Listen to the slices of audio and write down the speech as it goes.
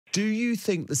Do you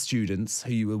think the students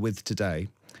who you were with today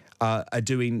are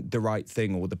doing the right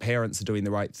thing, or the parents are doing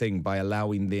the right thing by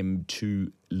allowing them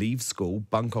to leave school,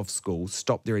 bunk off school,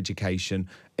 stop their education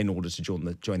in order to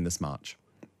join this march?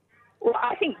 Well,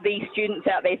 I think the students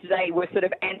out there today were sort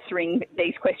of answering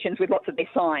these questions with lots of their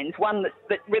signs. One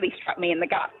that really struck me in the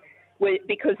gut,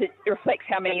 because it reflects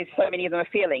how so many of them are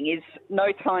feeling, is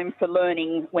no time for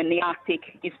learning when the Arctic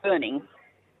is burning.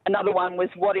 Another one was,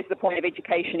 what is the point of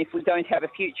education if we don't have a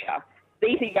future?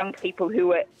 These are young people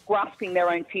who are grasping their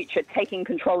own future, taking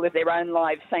control of their own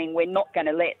lives, saying we're not going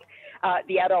to let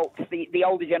the adults, the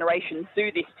older generations,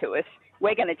 do this to us.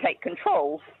 We're going to take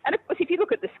control. And of course, if you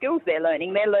look at the skills they're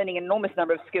learning an enormous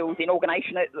number of skills in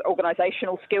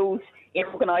organisational skills, in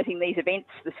organising these events,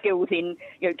 the skills in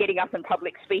getting up and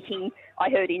public speaking. I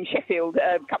heard in Sheffield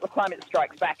a couple of climate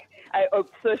strikes back, a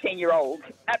 13-year-old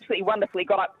absolutely wonderfully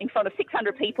got up in front of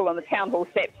 600 people on the town hall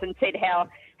steps and said how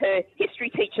her history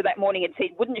teacher that morning had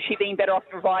said, wouldn't she been better off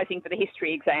revising for the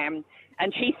history exam?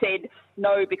 And she said,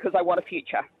 no, because I want a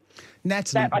future.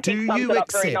 Natalie,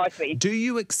 do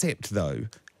you accept, though,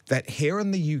 that here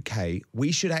in the UK,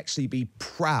 we should actually be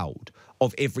proud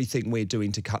of everything we're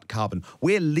doing to cut carbon?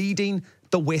 We're leading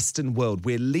the Western world.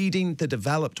 We're leading the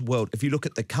developed world. If you look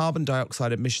at the carbon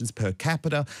dioxide emissions per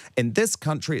capita, in this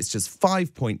country, it's just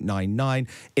 5.99.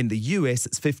 In the US,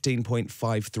 it's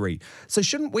 15.53. So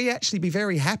shouldn't we actually be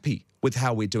very happy with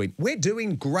how we're doing? We're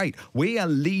doing great. We are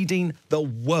leading the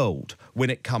world when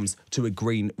it comes to a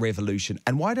green revolution.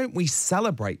 And why don't we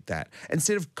celebrate that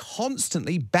instead of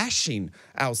constantly bashing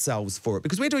ourselves for it?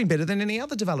 Because we're doing better than any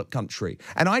other developed country.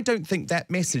 And I don't think that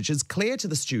message is clear to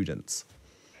the students.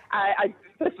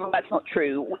 First of all, that's not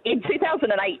true. In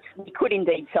 2008, we could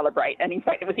indeed celebrate. And in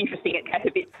fact, it was interesting at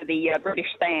Katowice for the British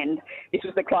stand. This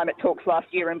was the climate talks last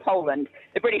year in Poland.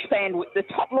 The British stand, the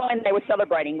top line they were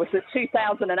celebrating was the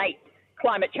 2008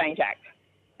 Climate Change Act.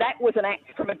 That was an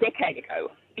act from a decade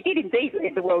ago. It did indeed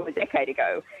lead the world a decade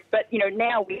ago. But,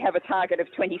 now we have a target of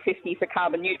 2050 for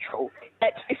carbon neutral.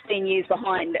 That's 15 years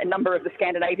behind a number of the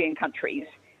Scandinavian countries.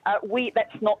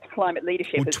 That's not climate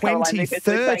leadership. Well,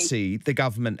 2030, the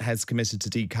government has committed to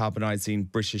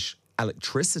decarbonising British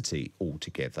electricity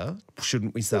altogether.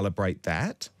 Shouldn't we celebrate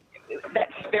that?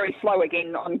 That's very slow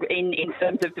again in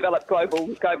terms of developed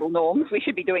global norms. We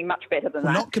should be doing much better than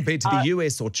that. Not compared to the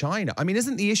US or China. I mean,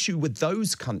 isn't the issue with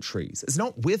those countries? It's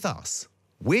not with us.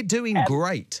 We're doing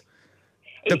great.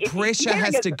 The pressure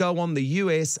has to go on the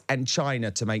US and China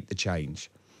to make the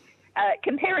change.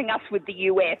 Comparing us with the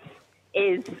US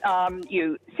is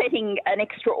setting an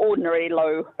extraordinarily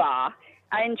low bar.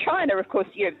 In China, of course,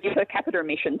 per capita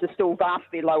emissions are still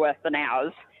vastly lower than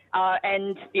ours.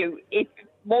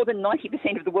 More than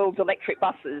 90% of the world's electric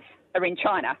buses are in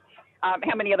China.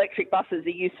 How many electric buses are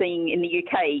you seeing in the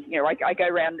UK? I go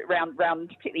round,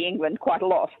 particularly England, quite a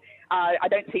lot. I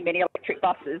don't see many electric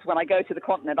buses. When I go to the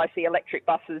continent, I see electric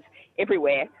buses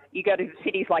everywhere. You go to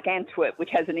cities like Antwerp, which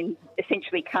has an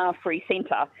essentially car-free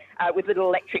centre with little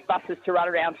electric buses to run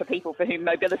around for people for whom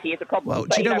mobility is a problem. Well,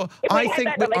 do you know what?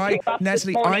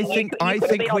 Natalie, I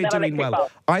think we're doing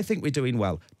well. I think we're doing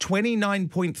well.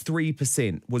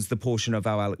 29.3% was the portion of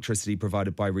our electricity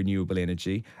provided by renewable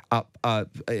energy up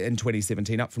in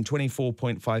 2017, up from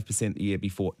 24.5% the year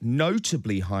before,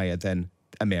 notably higher than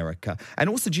America. And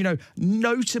also, do you know,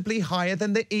 notably higher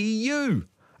than the EU.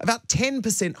 About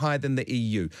 10% higher than the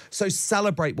EU. So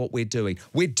celebrate what we're doing.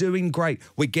 We're doing great.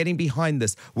 We're getting behind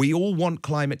this. We all want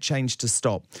climate change to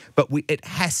stop, but it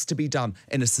has to be done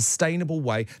in a sustainable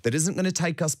way that isn't going to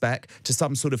take us back to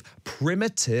some sort of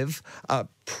primitive,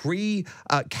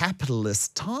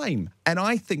 pre-capitalist time. And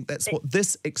I think that's what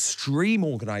this extreme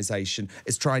organisation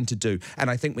is trying to do. And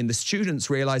I think when the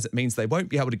students realise it means they won't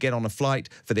be able to get on a flight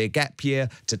for their gap year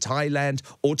to Thailand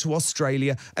or to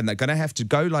Australia, and they're going to have to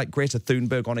go like Greta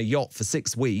Thunberg on a yacht for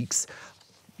 6 weeks,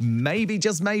 maybe,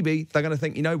 just maybe, they're going to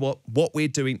think, you know what we're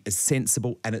doing is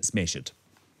sensible and it's measured.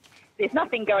 There's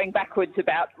nothing going backwards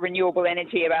about renewable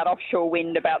energy, about offshore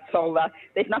wind, about solar.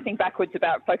 There's nothing backwards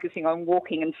about focusing on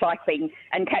walking and cycling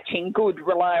and catching good,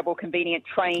 reliable, convenient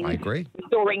trains. I agree.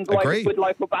 Restoring good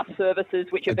local bus services,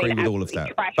 which have been absolutely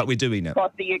trashed, but we're doing it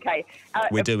across the UK.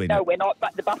 We're doing it. No, we're not.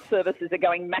 But the bus services are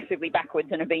going massively backwards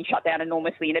and have been shut down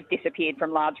enormously and have disappeared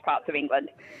from large parts of England.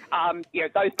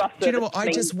 Those bus services. Do you know what?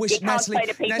 I just wish, Natalie,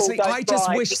 I just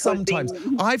wish sometimes.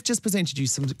 I've just presented you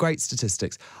some great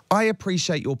statistics. I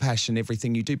appreciate your passion,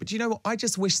 everything you do, but do you know what? I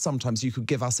just wish sometimes you could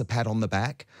give us a pat on the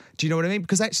back. Do you know what I mean?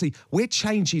 Because actually, we're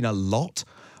changing a lot.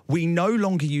 We no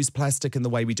longer use plastic in the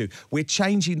way we do. We're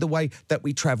changing the way that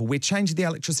we travel. We're changing the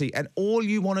electricity. And all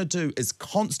you want to do is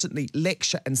constantly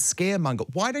lecture and scaremonger.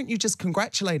 Why don't you just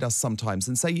congratulate us sometimes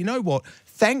and say, you know what?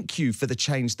 Thank you for the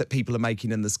change that people are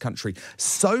making in this country.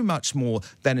 So much more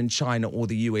than in China or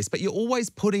the US. But you're always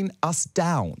putting us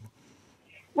down.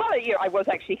 Well, yeah, I was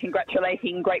actually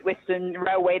congratulating Great Western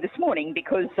Railway this morning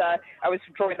because I was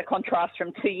drawing the contrast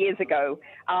from 2 years ago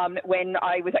when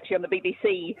I was actually on the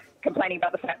BBC complaining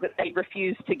about the fact that they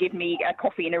refused to give me a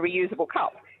coffee in a reusable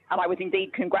cup. And I was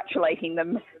indeed congratulating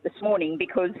them this morning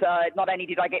because not only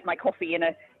did I get my coffee in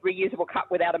a reusable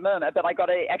cup without a murmur, but I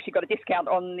actually got a discount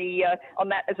on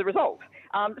that as a result.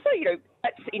 So, you know,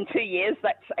 that's in 2 years,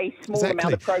 that's a small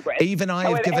amount of progress. Even I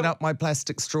have given up my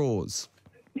plastic straws.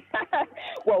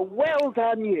 Well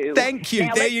done you. Thank you.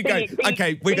 Now, there you go.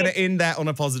 Okay, we're going to end that on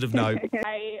a positive note.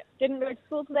 I didn't go to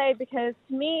school today because,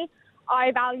 to me,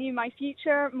 I value my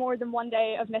future more than one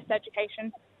day of missed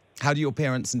education. How do your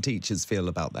parents and teachers feel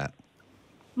about that?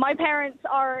 My parents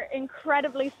are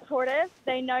incredibly supportive.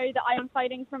 They know that I am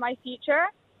fighting for my future,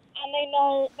 and they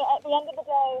know that at the end of the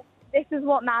day, this is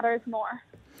what matters more.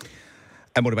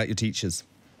 And what about your teachers?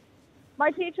 My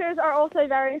teachers are also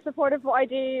very supportive of what I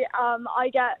do. I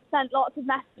get sent lots of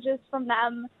messages from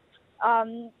them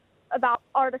about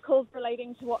articles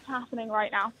relating to what's happening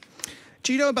right now.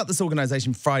 Do you know about this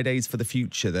organisation, Fridays for the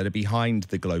Future, that are behind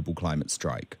the global climate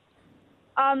strike?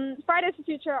 Fridays for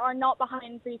Future are not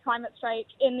behind the climate strike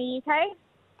in the UK.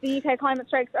 The UK climate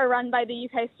strikes are run by the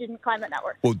UK Student Climate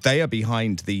Network. Well, they are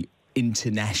behind the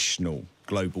international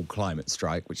global climate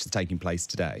strike, which is taking place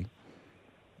today.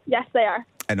 Yes, they are.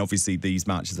 And obviously these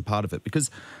marches are part of it.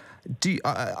 Because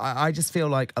I just feel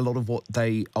like a lot of what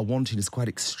they are wanting is quite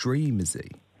extreme,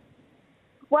 Izzie.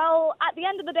 Well, at the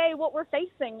end of the day, what we're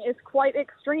facing is quite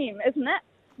extreme, isn't it?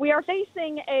 We are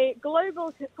facing a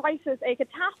global crisis, a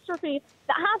catastrophe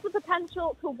that has the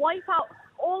potential to wipe out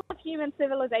all of human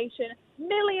civilization.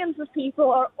 Millions of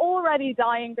people are already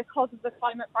dying because of the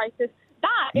climate crisis.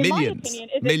 That, in my opinion,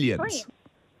 is extreme.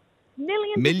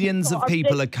 Millions of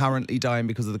people are currently dying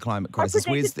because of the climate crisis.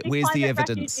 Where's the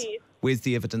evidence? Refugees. Where's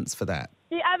the evidence for that?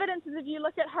 The evidence is if you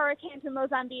look at hurricanes in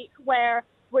Mozambique,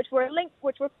 which were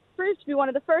proved to be one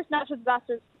of the first natural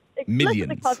disasters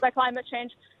explicitly caused by climate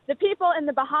change. The people in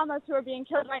the Bahamas who are being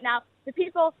killed right now, the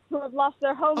people who have lost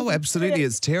their homes. Oh, absolutely,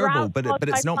 it's terrible, but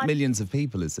it's not millions of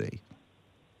people, is it?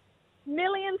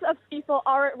 Millions of people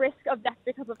are at risk of death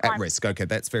because of climate. At risk, okay,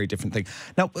 that's a very different thing.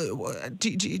 Now,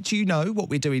 do you know what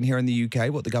we're doing here in the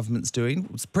UK, what the government's doing?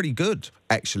 It's pretty good,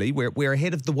 actually. We're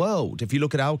ahead of the world. If you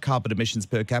look at our carbon emissions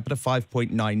per capita,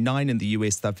 5.99. In the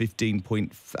US, they're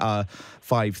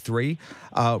 15.53.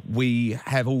 We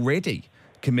have already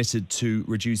committed to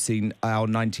reducing our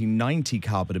 1990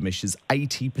 carbon emissions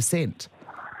 80%.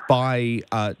 By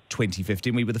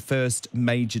 2015, we were the first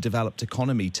major developed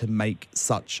economy to make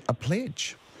such a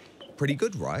pledge. Pretty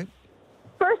good, right?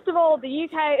 First of all, the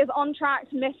UK is on track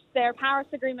to miss their Paris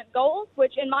Agreement goals,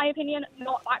 which, in my opinion,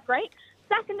 not that great.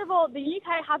 Second of all, the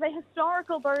UK has a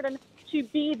historical burden to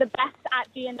be the best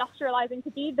at deindustrializing,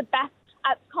 to be the best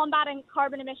at combating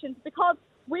carbon emissions, because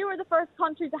we were the first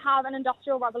country to have an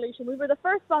industrial revolution. We were the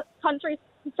first country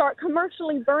to start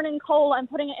commercially burning coal and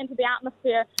putting it into the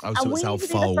atmosphere. Oh, so it's our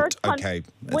fault. Okay,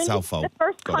 it's our fault. The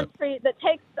first country that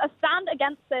takes a stand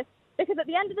against this, because at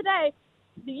the end of the day,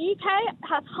 the UK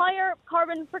has higher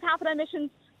carbon per capita emissions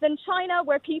than China,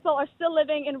 where people are still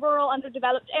living in rural,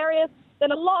 underdeveloped areas,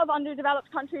 than a lot of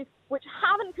underdeveloped countries which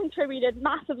haven't contributed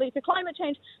massively to climate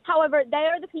change. However, they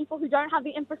are the people who don't have the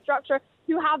infrastructure,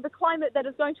 who have the climate that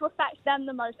is going to affect them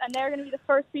the most, and they're going to be the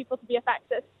first people to be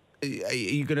affected. Are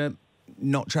you going to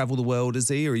not travel the world,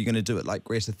 Izzie, or are you going to do it like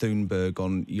Greta Thunberg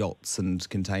on yachts and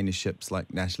container ships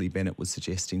like Natalie Bennett was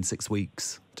suggesting, 6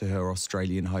 weeks to her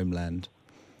Australian homeland?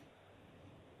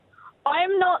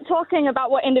 I'm not talking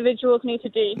about what individuals need to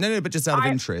do. No, but just out of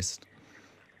interest.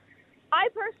 I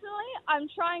personally, I'm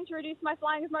trying to reduce my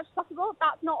flying as much as possible.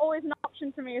 That's not always an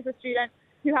option for me as a student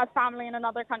who has family in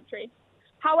another country.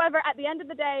 However, at the end of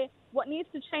the day, what needs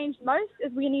to change most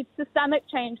is we need systemic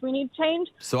change. We need change.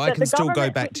 So I can still go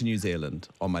back to New Zealand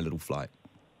on my little flight?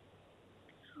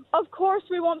 Of course,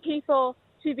 we want people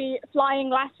to be flying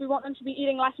less. We want them to be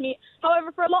eating less meat.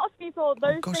 However, for a lot of people,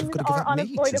 those things are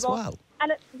unavoidable. Well.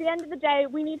 And at the end of the day,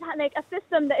 we need to make a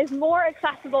system that is more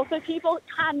accessible so people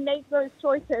can make those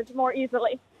choices more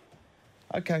easily.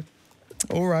 Okay.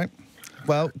 All right.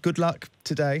 Well, good luck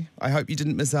today. I hope you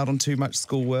didn't miss out on too much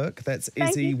schoolwork. That's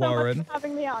Izzie Warren. Thank you so much for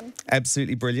having me on.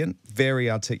 Absolutely brilliant. Very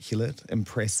articulate,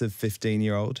 impressive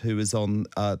 15-year-old who is on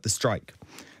the strike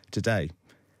today.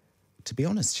 To be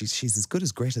honest, she's as good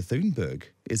as Greta Thunberg,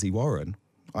 Izzie Warren.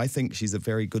 I think she's a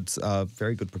very good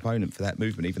proponent for that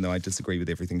movement, even though I disagree with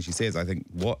everything she says. I think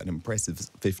what an impressive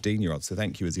 15-year-old. So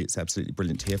thank you, Izzie. It's absolutely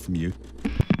brilliant to hear from you.